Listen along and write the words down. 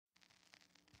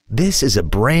This is a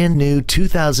brand new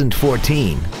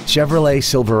 2014 Chevrolet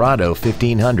Silverado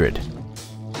 1500.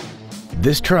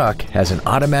 This truck has an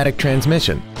automatic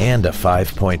transmission and a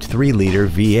 5.3-liter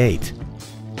V8.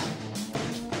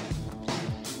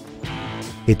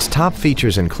 Its top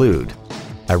features include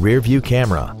a rear-view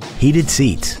camera, heated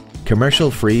seats,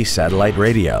 commercial-free satellite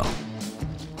radio,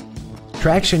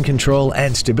 traction control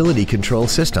and stability control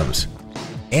systems,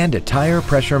 and a tire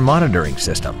pressure monitoring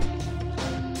system.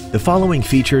 The following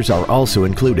features are also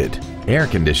included: air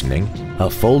conditioning, a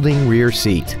folding rear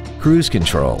seat, cruise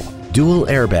control, dual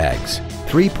airbags,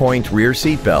 3-point rear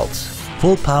seat belts,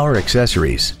 full power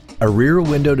accessories, a rear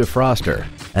window defroster,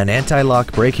 an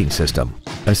anti-lock braking system,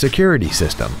 a security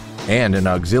system, and an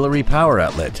auxiliary power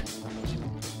outlet.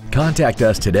 Contact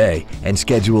us today and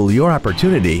schedule your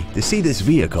opportunity to see this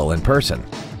vehicle in person.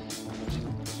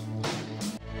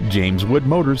 James Wood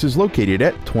Motors is located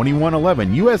at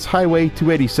 2111 US Highway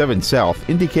 287 South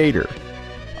in Decatur.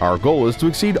 Our goal is to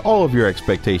exceed all of your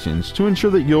expectations to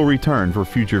ensure that you'll return for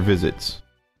future visits.